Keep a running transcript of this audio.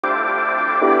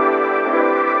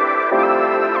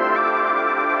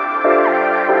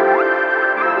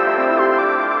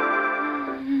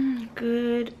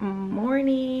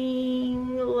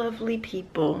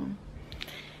people.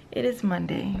 It is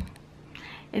Monday.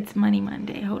 It's Money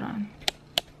Monday. Hold on.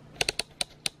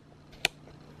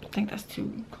 I think that's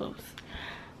too close.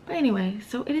 But anyway,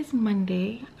 so it is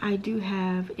Monday. I do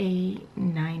have a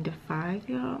 9 to 5,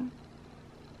 y'all.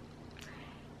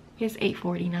 It's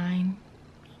 8:49.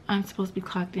 I'm supposed to be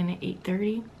clocked in at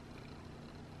 8:30.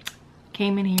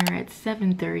 Came in here at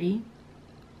 7:30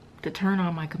 to turn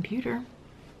on my computer.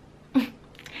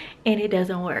 And it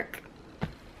doesn't work.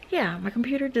 Yeah, my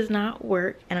computer does not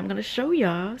work, and I'm gonna show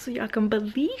y'all so y'all can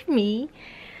believe me.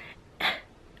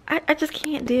 I just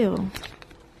can't deal.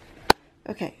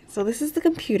 Okay, so this is the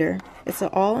computer. It's an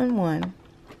all-in-one.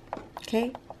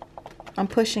 Okay, I'm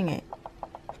pushing it.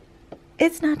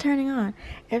 It's not turning on.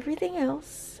 Everything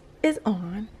else is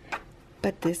on,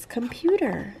 but this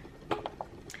computer.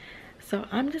 So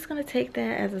I'm just gonna take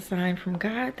that as a sign from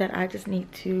God that I just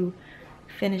need to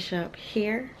finish up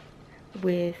here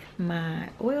with my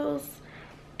oils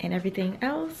and everything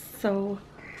else, so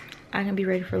I can be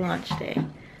ready for launch day.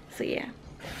 So yeah.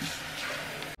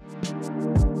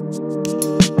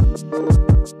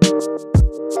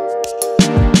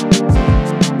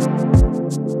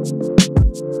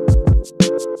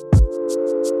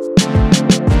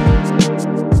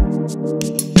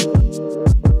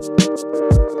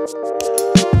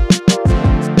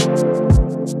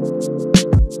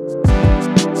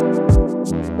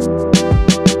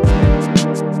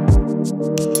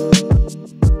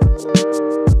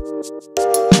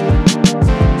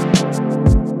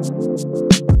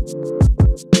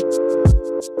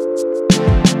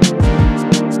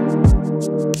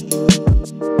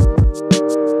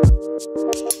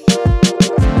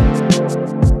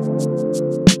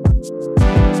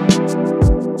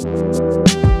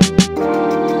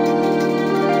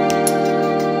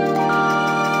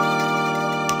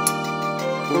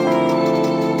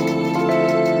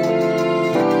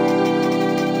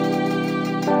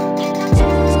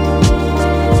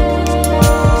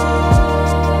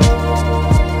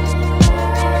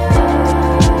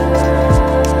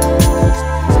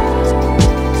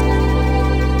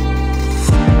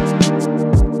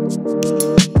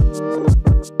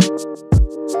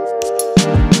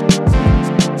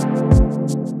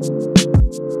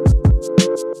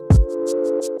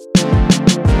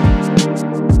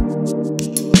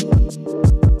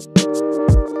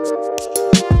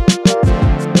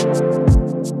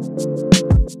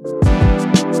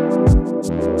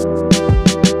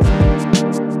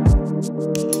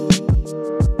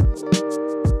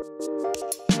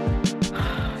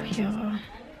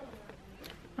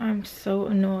 I'm so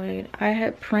annoyed. I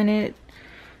had printed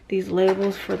these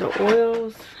labels for the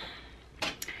oils,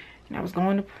 and I was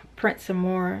going to print some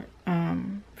more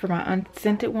for my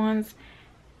unscented ones.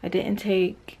 I didn't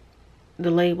take the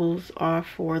labels off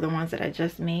for the ones that I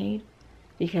just made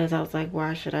because I was like,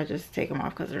 why should I just take them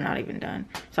off, because they're not even done,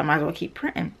 so I might as well keep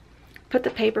printing. Put the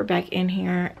paper back in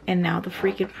here, and now the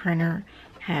freaking printer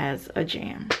has a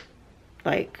jam.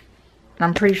 Like,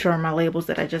 I'm pretty sure my labels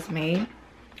that I just made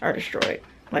are destroyed.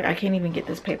 Like, I can't even get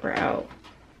this paper out.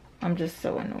 I'm just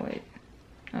so annoyed.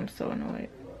 I'm so annoyed.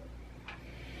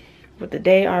 But the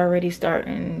day already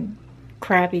starting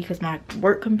crappy because my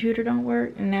work computer don't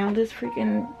work, and now this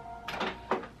freaking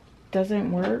doesn't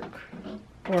work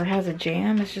or has a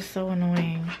jam. It's just so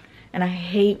annoying. And I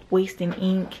hate wasting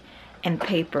ink and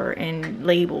paper and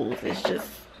labels. It's just...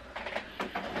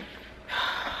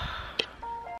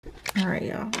 All right,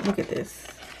 y'all, look at this.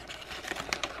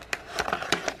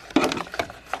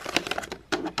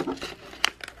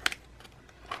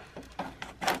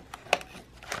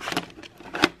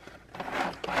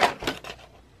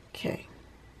 Okay,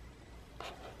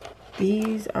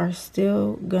 these are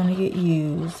still gonna get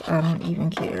used. I don't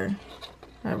even care.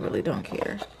 I really don't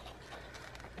care.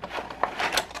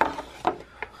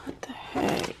 What the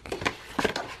heck?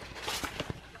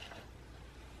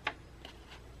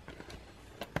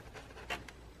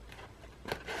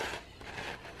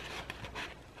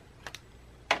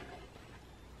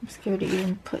 I'm scared to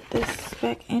even put this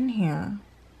back in here.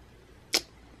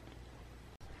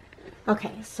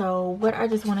 Okay, so what I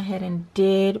just went ahead and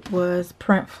did was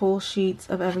print full sheets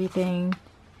of everything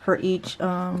for each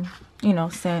you know,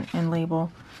 scent and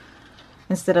label,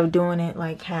 instead of doing it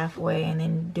like halfway and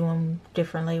then doing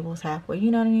different labels halfway,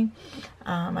 you know what I mean?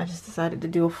 I just decided to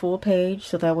do a full page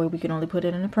so that way we can only put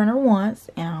it in the printer once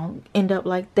and I don't end up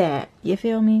like that, you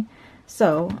feel me?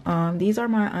 So these are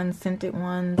my unscented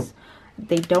ones.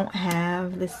 They don't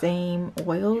have the same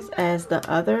oils as the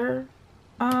other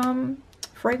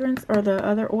fragrance, or the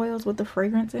other oils with the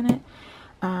fragrance in it.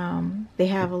 They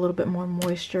have a little bit more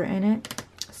moisture in it.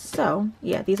 So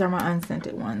yeah, these are my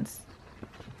unscented ones.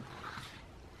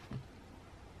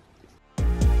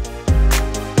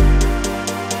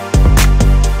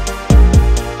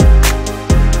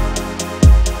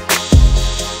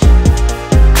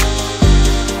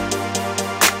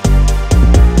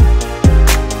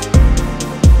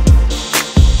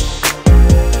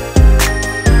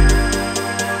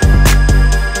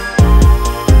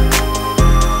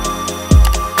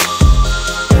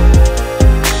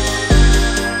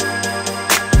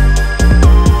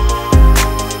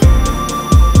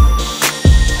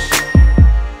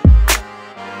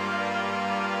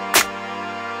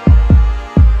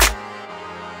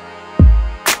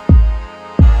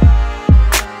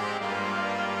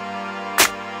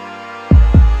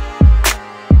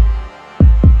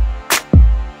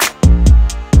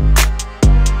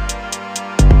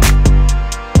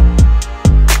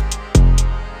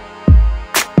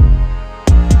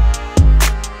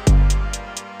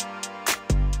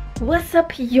 What's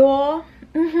up, y'all?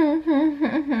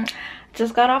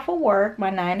 Just got off of work, my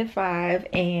 9 to 5,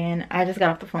 and I just got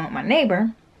off the phone with my neighbor,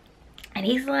 and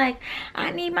he's like,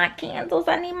 I need my candles,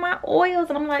 I need my oils.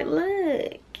 And I'm like,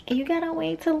 look, you gotta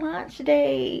wait till launch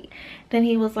day. Then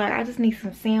he was like, I just need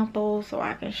some samples so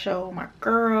I can show my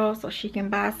girl so she can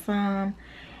buy some.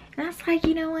 And I was like,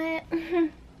 you know what?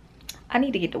 I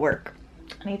need to get to work.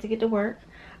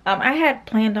 I had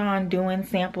planned on doing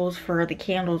samples for the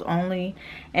candles only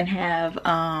and have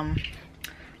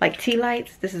like tea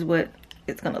lights. This is what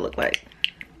it's gonna look like,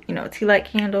 you know, a tea light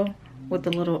candle with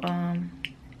the little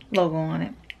logo on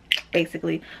it,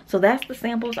 basically. So that's the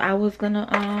samples I was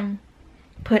gonna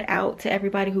put out to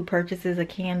everybody who purchases a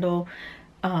candle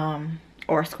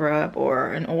or a scrub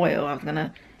or an oil. I was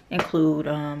gonna include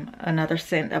another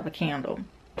scent of a candle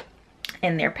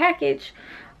in their package.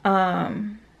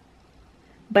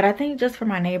 But I think just for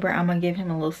my neighbor, I'm gonna give him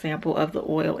a little sample of the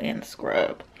oil and the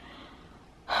scrub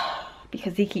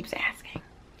because he keeps asking.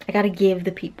 I gotta give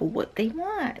the people what they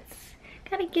want.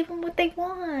 Gotta give them what they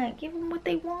want. Give them what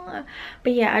they want.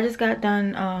 But yeah, I just got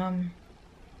done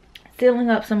sealing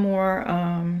up some more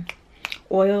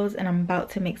oils, and I'm about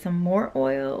to make some more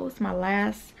oils. My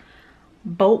last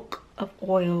bulk of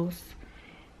oils,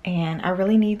 and I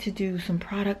really need to do some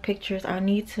product pictures. I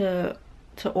need to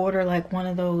order like one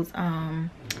of those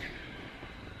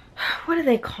what do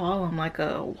they call them, like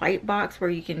a white box where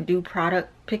you can do product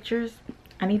pictures.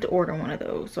 I need to order one of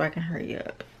those so I can hurry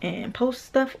up and post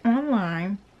stuff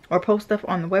online or post stuff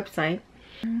on the website.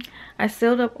 I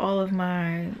sealed up all of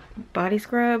my body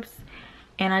scrubs,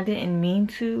 and I didn't mean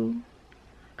to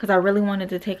because I really wanted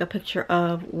to take a picture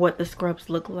of what the scrubs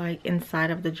look like inside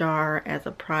of the jar as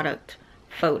a product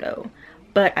photo.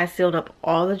 But I sealed up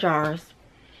all the jars.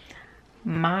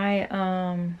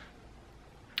 My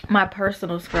my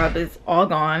personal scrub is all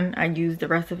gone. I used the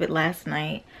rest of it last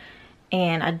night,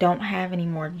 and I don't have any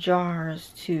more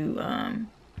jars to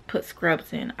put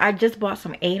scrubs in. I just bought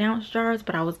some 8-ounce jars,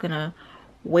 but I was gonna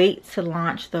wait to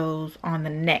launch those on the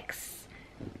next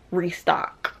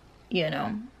restock, you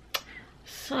know.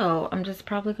 So I'm just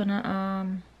probably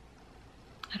gonna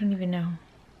I don't even know.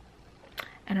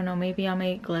 I don't know, maybe I'll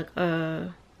make like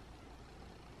a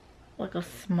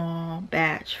small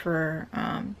batch for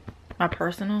my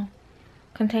personal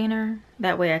container.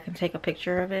 That way I can take a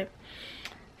picture of it.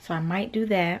 So I might do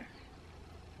that.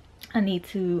 I need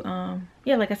to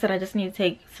yeah, like I said, I just need to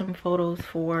take some photos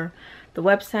for the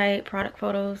website, product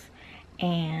photos.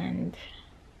 And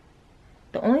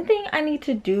the only thing I need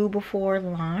to do before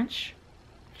launch,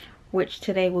 which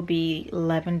today will be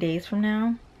 11 days from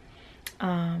now,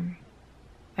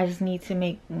 I just need to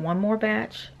make one more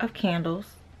batch of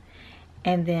candles,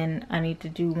 and then I need to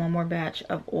do one more batch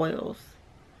of oils,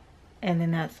 and then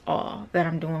that's all that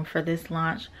I'm doing for this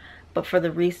launch. But for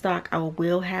the restock, I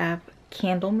will have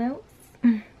candle melts.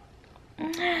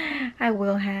 I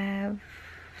will have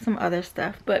some other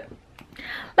stuff, but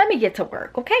let me get to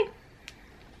work, okay?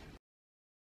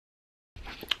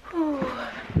 All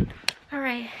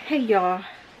right, hey y'all,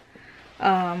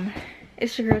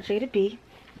 it's your girl J2B.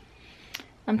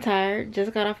 I'm tired.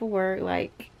 Just got off of work,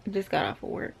 like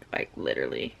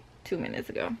literally 2 minutes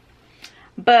ago.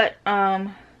 But I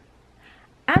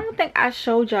don't think I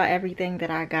showed y'all everything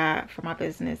that I got for my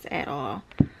business at all.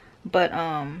 But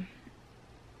I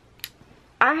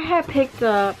had picked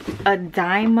up a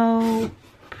Dymo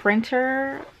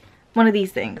printer, one of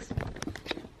these things.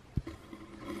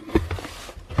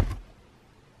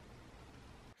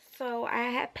 So I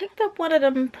had picked up one of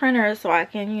them printers so I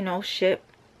can, you know, ship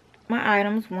my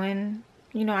items when,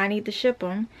 you know, I need to ship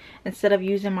them, instead of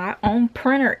using my own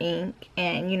printer ink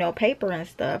and, you know, paper and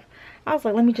stuff. I was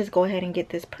like, let me just go ahead and get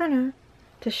this printer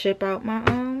to ship out my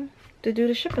to do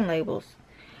the shipping labels.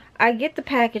 I get the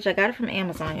package. I got it from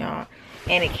Amazon, y'all,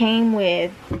 and it came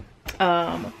with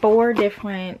 4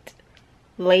 different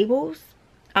labels.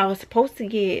 I was supposed to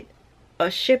get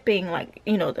a shipping, like,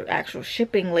 you know, the actual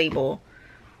shipping label,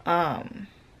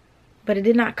 but it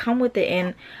did not come with it.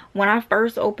 And when I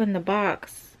first opened the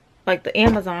box, like the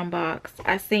Amazon box,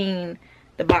 I seen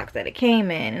the box that it came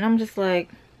in, and I'm just like,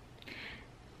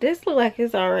 this look like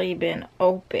it's already been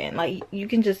open. Like, you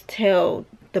can just tell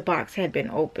the box had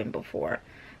been open before.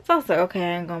 So I was like, okay,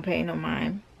 I ain't gonna pay no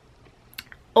mind.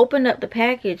 Opened up the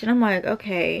package, and I'm like,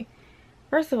 okay,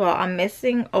 first of all, I'm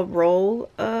missing a roll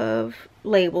of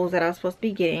labels that I was supposed to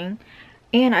be getting,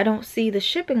 and I don't see the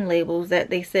shipping labels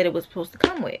that they said it was supposed to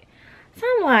come with. So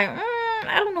I'm like,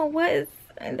 I don't know what is,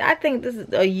 I think this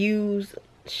is a used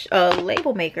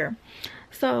label maker.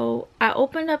 So I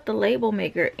opened up the label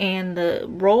maker, and the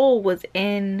roll was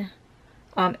in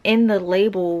the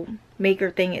label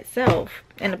maker thing itself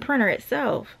and the printer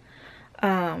itself.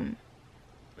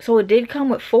 So it did come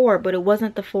with 4, but it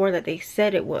wasn't the 4 that they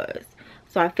said it was.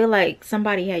 So I feel like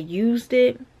somebody had used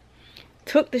it,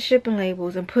 took the shipping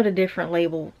labels and put a different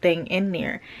label thing in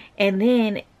there, and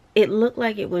then it looked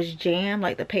like it was jammed,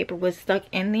 like the paper was stuck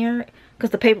in there, because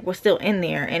the paper was still in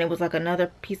there, and it was like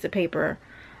another piece of paper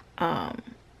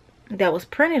that was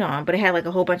printed on, but it had like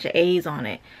a whole bunch of A's on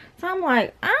it. So I'm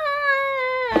like,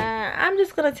 I'm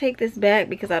just gonna take this back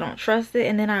because I don't trust it.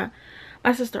 And then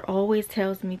my sister always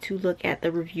tells me to look at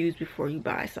the reviews before you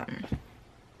buy something.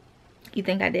 You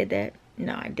think I did that?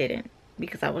 No, I didn't,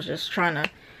 because I was just trying to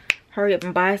hurry up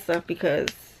and buy stuff because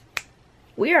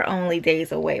we are only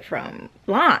days away from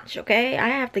launch, okay? I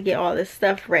have to get all this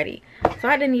stuff ready. So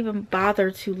I didn't even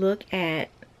bother to look at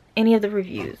any of the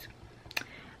reviews.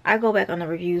 I go back on the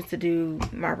reviews to do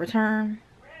my return.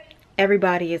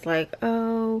 Everybody is like,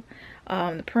 oh,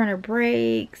 the printer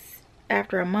breaks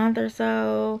after a month or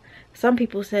so. Some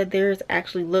people said theirs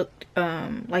actually looked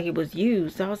like it was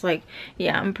used. So I was like,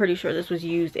 yeah, I'm pretty sure this was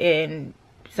used and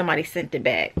somebody sent it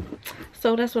back.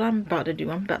 So that's what I'm about to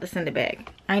do. I'm about to send it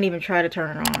back. I ain't even try to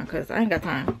turn it on because I ain't got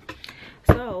time.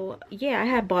 So yeah, I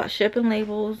had bought shipping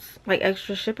labels, like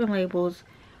extra shipping labels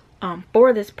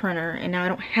for this printer, and now I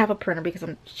don't have a printer because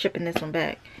I'm shipping this one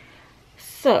back.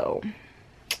 So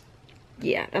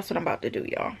yeah, that's what I'm about to do,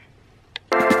 y'all.